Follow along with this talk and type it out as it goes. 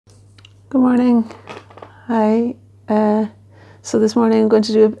Good morning. Hi. So this morning I'm going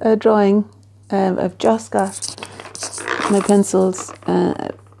to do a drawing. I've just got my pencils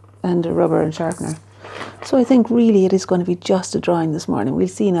and a rubber and sharpener. So I think really it is going to be just a drawing this morning. We'll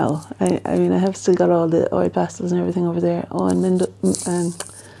see now. I mean, I have still got all the oil pastels and everything over there. Oh, and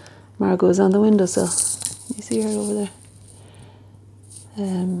Margot's on the windowsill. You see her over there?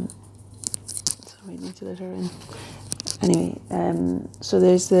 So we need to let her in. Anyway, so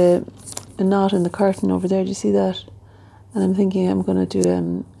there's a knot in the curtain over there. Do you see that? And I'm thinking I'm going to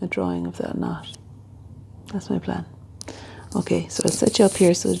do a drawing of that knot. That's my plan. Okay, so I'll set you up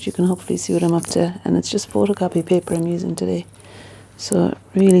here so that you can hopefully see what I'm up to. And it's just photocopy paper I'm using today. So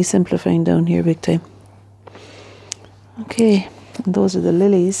really simplifying down here big time. Okay, and those are the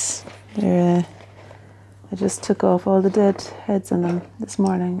lilies. They're, I just took off all the dead heads on them this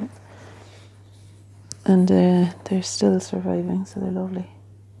morning. And they're still surviving, so they're lovely.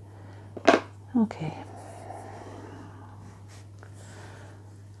 Okay.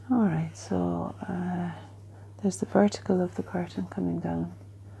 Alright, so there's the vertical of the curtain coming down.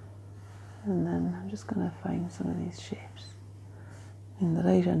 And then I'm just going to find some of these shapes. And the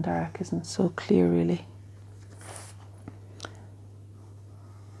light and dark isn't so clear really.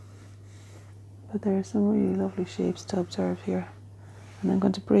 But there are some really lovely shapes to observe here. And I'm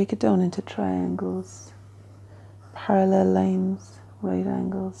going to break it down into triangles, parallel lines, right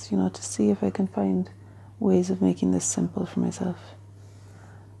angles, you know, to see if I can find ways of making this simple for myself.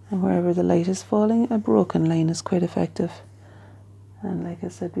 And wherever the light is falling, a broken line is quite effective. And like I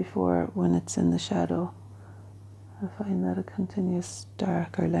said before, when it's in the shadow, I find that a continuous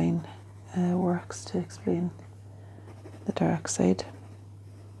darker line works to explain the dark side.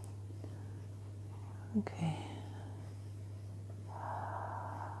 Okay.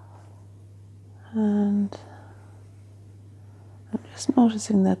 And I'm just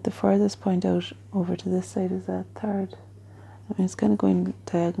noticing that the furthest point out over to this side is that third. I mean, it's kind of going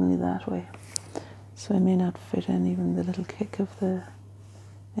diagonally that way. So I may not fit in even the little kick of the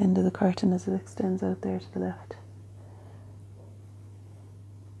end of the curtain as it extends out there to the left.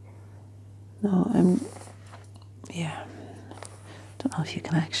 No, don't know if you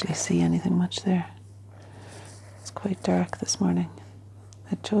can actually see anything much there. It's quite dark this morning.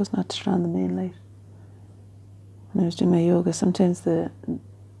 I chose not to turn on the main light. When I was doing my yoga, sometimes my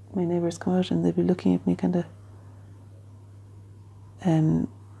neighbours come out and they'd be looking at me kind of,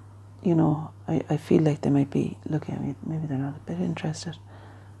 you know, I feel like they might be looking at me, maybe they're not a bit interested,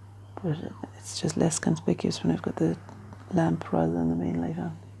 but it's just less conspicuous when I've got the lamp rather than the main light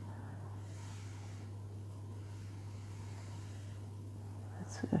on.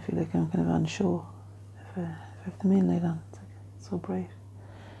 I feel like I'm kind of on show if I have the main light on. It's like so bright.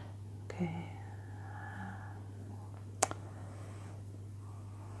 Okay.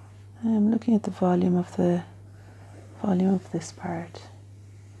 I'm looking at the volume of this part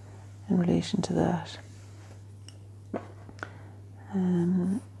in relation to that.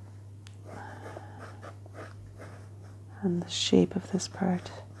 And the shape of this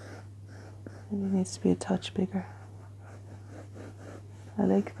part maybe needs to be a touch bigger. I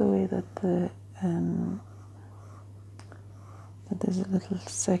like the way that that there's a little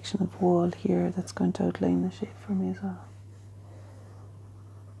section of wall here that's going to outline the shape for me as well.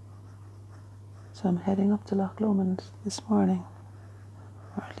 So I'm heading up to Loch Lomond this morning,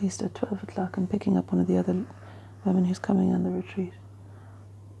 or at least at 12 o'clock. I'm picking up one of the other women who's coming on the retreat.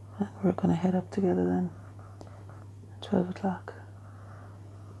 And we're going to head up together then at 12 o'clock.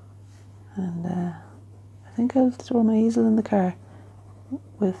 And I think I'll throw my easel in the car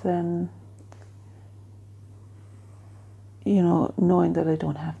with, you know, knowing that I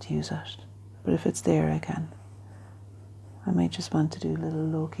don't have to use it. But if it's there, I can. I might just want to do little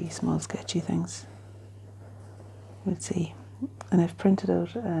low-key, small, sketchy things. We'll see. And I've printed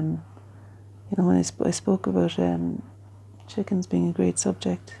out, you know, when I spoke about chickens being a great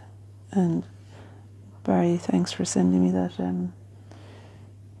subject, and Barry, thanks for sending me that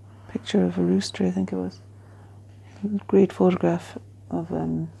picture of a rooster, I think it was. Great photograph of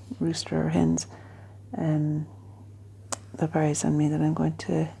rooster or hens that Barry sent me that I'm going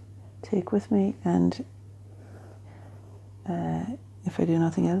to take with me, and if I do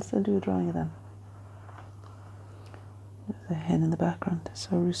nothing else, I'll do a drawing of them. There's a hen in the background,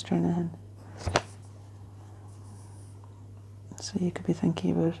 so a rooster and a hen. So you could be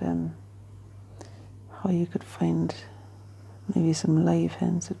thinking about how you could find maybe some live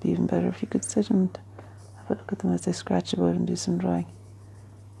hens. It'd be even better if you could sit and have a look at them as they scratch about and do some drawing.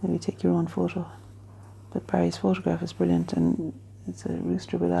 Maybe take your own photo. But Barry's photograph is brilliant, and it's a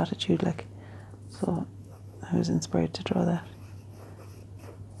rooster with attitude, like, so I was inspired to draw that.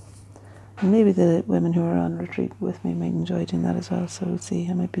 And maybe the women who are on retreat with me might enjoy doing that as well, so we'll see.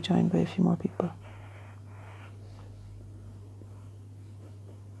 I might be joined by a few more people.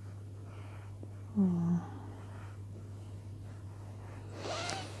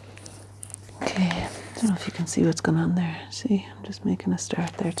 Okay, I don't know if you can see what's going on there. See, I'm just making a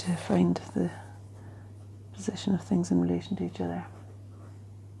start there to find the position of things in relation to each other.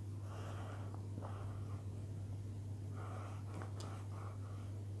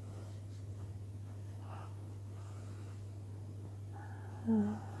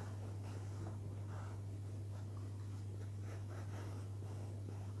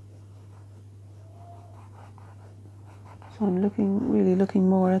 So I'm really looking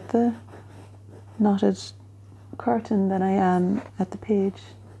more at the knotted curtain than I am at the page,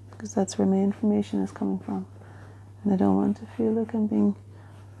 because that's where my information is coming from. And I don't want to feel like I'm being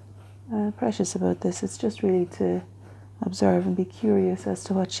precious about this. It's just really to observe and be curious as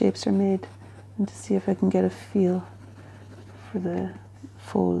to what shapes are made, and to see if I can get a feel for the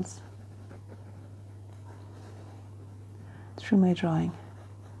folds through my drawing.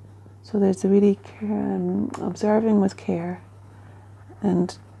 So there's the really observing with care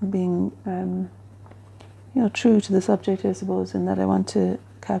and being true to the subject, I suppose, in that I want to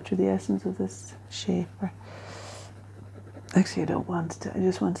capture the essence of this shape. Or actually, I don't want to. I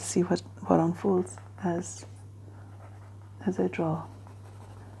just want to see what unfolds as I draw.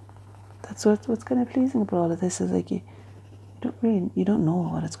 That's what's kind of pleasing about all of this, is like you don't know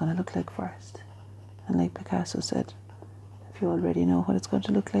what it's going to look like first. And like Picasso said, if you already know what it's going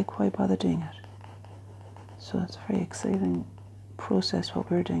to look like, why bother doing it? So it's a very exciting process what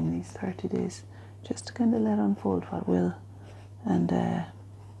we're doing these 30 days, just to kind of let unfold what will, and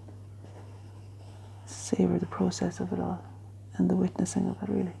savour the process of it all and the witnessing of it,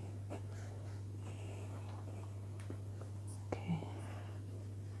 really. Okay.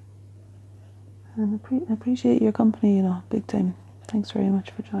 And appreciate your company, big time. Thanks very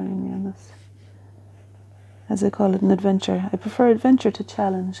much for joining me on this, as I call it, an adventure. I prefer adventure to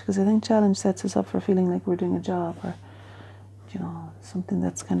challenge, because I think challenge sets us up for feeling like we're doing a job, or something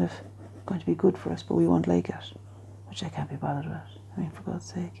that's kind of going to be good for us, but we won't like it, which I can't be bothered with. I mean, for God's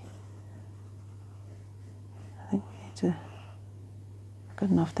sake. I think we need to good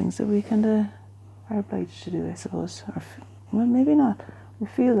enough things that we kind of are obliged to do, I suppose. Or well, maybe not. We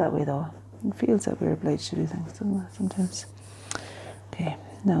feel that way, though. It feels that we're obliged to do things, doesn't it, sometimes? Okay,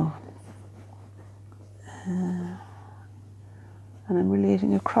 now. And I'm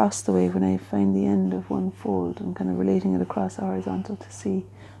relating across the way. When I find the end of one fold, I'm kind of relating it across the horizontal to see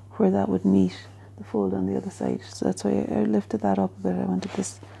where that would meet the fold on the other side. So that's why I lifted that up a bit. I wanted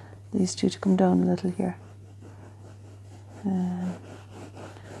these two to come down a little here. I'm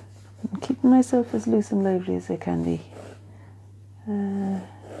keeping myself as loose and lively as I can be.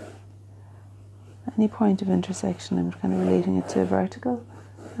 Any point of intersection, I'm kind of relating it to vertical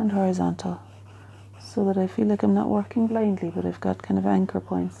and horizontal, so that I feel like I'm not working blindly, but I've got kind of anchor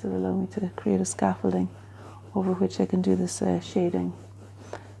points that allow me to create a scaffolding over which I can do this shading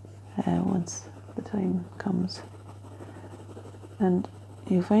once the time comes. And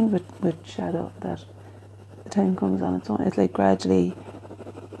you find with shadow that the time comes on its own. It's like gradually,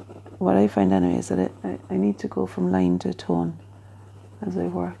 what I find anyway is that I need to go from line to tone as I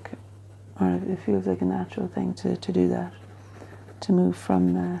work, or it feels like a natural thing to do that, to move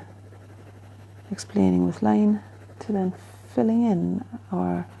from explaining with line to then filling in,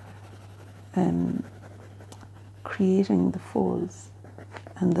 or creating the folds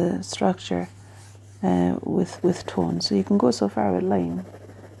and the structure with tone. So you can go so far with line.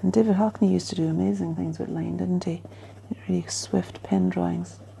 And David Hockney used to do amazing things with line, didn't he? Really swift pen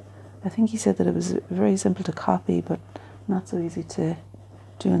drawings. I think he said that it was very simple to copy, but not so easy to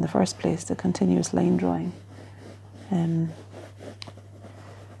do in the first place, the continuous line drawing.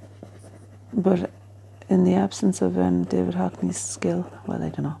 But in the absence of David Hockney's skill, well, I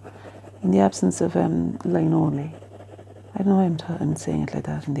don't know, in the absence of line only, I don't know why I'm saying it like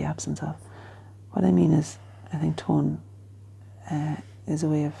that, in the absence of. What I mean is, I think tone is a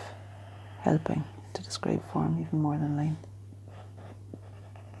way of helping to describe form even more than line.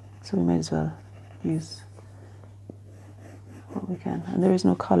 So we might as well use what we can. And there is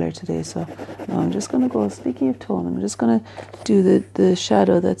no colour today, so no, I'm just going to go, speaking of tone, I'm just going to do the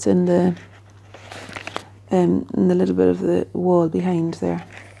shadow that's in the little bit of the wall behind there,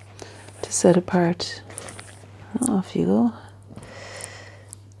 to set apart. Off you go.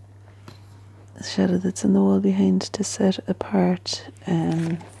 The shadow that's in the wall behind, to set apart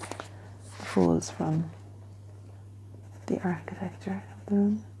the folds from the architecture of the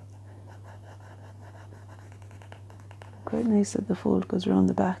room. quite nice that the fold goes around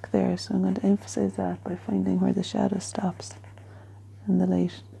the back there, so I'm going to emphasize that by finding where the shadow stops and the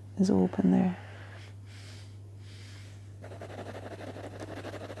light is open there.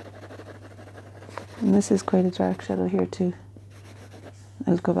 And this is quite a dark shadow here too.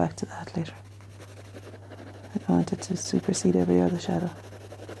 I'll go back to that later. I don't want it to supersede every other shadow.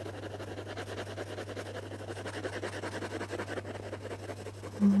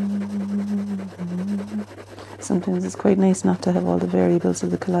 Sometimes it's quite nice not to have all the variables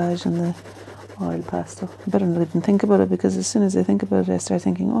of the collage and the oil pastel. I better not even think about it, because as soon as I think about it I start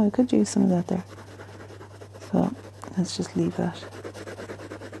thinking, oh, I could use some of that there. So let's just leave that.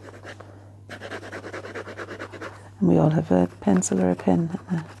 And we all have a pencil or a pen,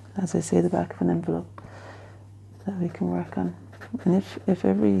 as I say, the back of an envelope that we can work on. And if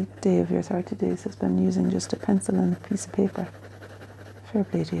every day of your 30 days has been using just a pencil and a piece of paper, fair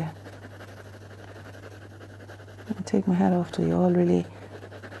play to you. I take my hat off to you all, really,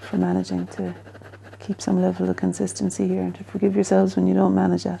 for managing to keep some level of consistency here, and to forgive yourselves when you don't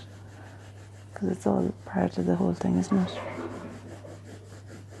manage that, because it's all part of the whole thing, isn't it?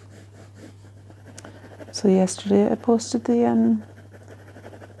 So yesterday I posted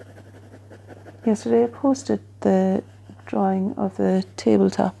the drawing of the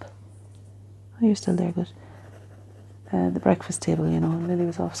tabletop. Oh, you're still there, good. The breakfast table, you know. Lily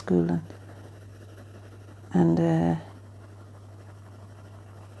was off school, and I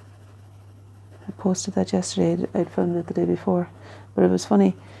posted that yesterday. I'd filmed it the day before, but it was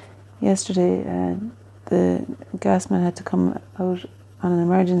funny. Yesterday, the gas man had to come out on an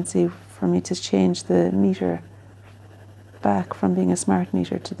emergency for me to change the meter back from being a smart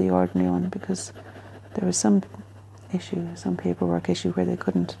meter to the ordinary one, because there was some issue, some paperwork issue, where they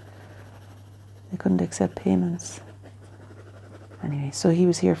couldn't accept payments. Anyway, so he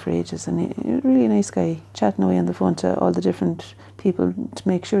was here for ages, and he was a really nice guy, chatting away on the phone to all the different people to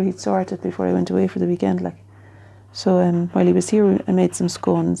make sure he'd sort it before I went away for the weekend. Like, so while he was here, I made some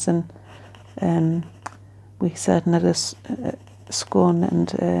scones, and we sat and had a scone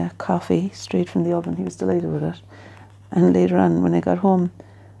and coffee straight from the oven. He was delighted with it. And later on, when I got home,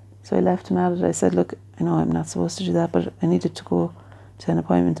 so I left him at it. I said, look, I know I'm not supposed to do that, but I needed to go to an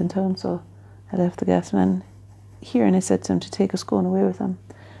appointment in town, so I left the gas man here, and I said to him to take a scone away with him.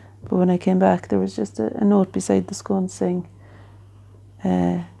 But when I came back, there was just a note beside the scone saying,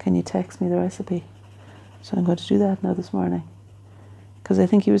 can you text me the recipe? So I'm going to do that now this morning, because I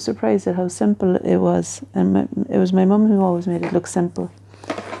think he was surprised at how simple it was. And it was my mum who always made it look simple.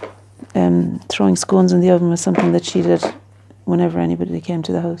 Throwing scones in the oven was something that she did whenever anybody came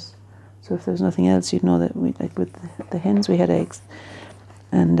to the house. So if there was nothing else, you'd know that we, like with the hens, we had eggs,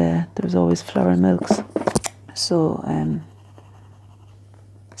 and there was always flour and milks. So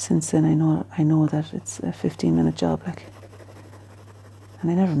since then, I know that it's a 15-minute job, like, and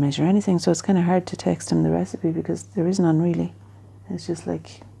I never measure anything, so it's kind of hard to text him the recipe, because there is none really. It's just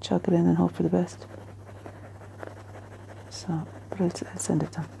like chuck it in and hope for the best. So, but I'll send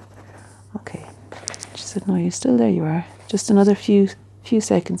it to him. Okay. She said, no, you're still there. You are. Just another few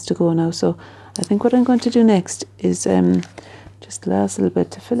seconds to go now. So I think what I'm going to do next is just the last little bit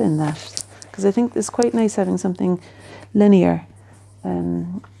to fill in that, because I think it's quite nice having something linear,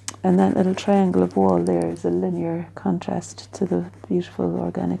 and that little triangle of wall there is a linear contrast to the beautiful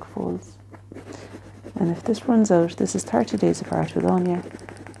organic folds. And if this runs out, this is 30 days apart with Áine.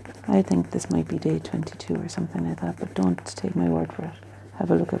 I think this might be day 22 or something like that, but don't take my word for it. Have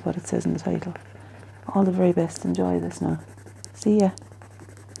a look at what it says in the title. All the very best. Enjoy this now. See ya.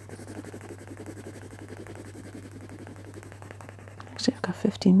 Actually, I've got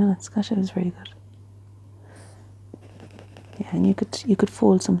 15 minutes. Gosh, it was very good. Yeah, and you could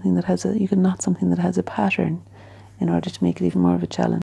fold something that has you could knot something that has a pattern in order to make it even more of a challenge.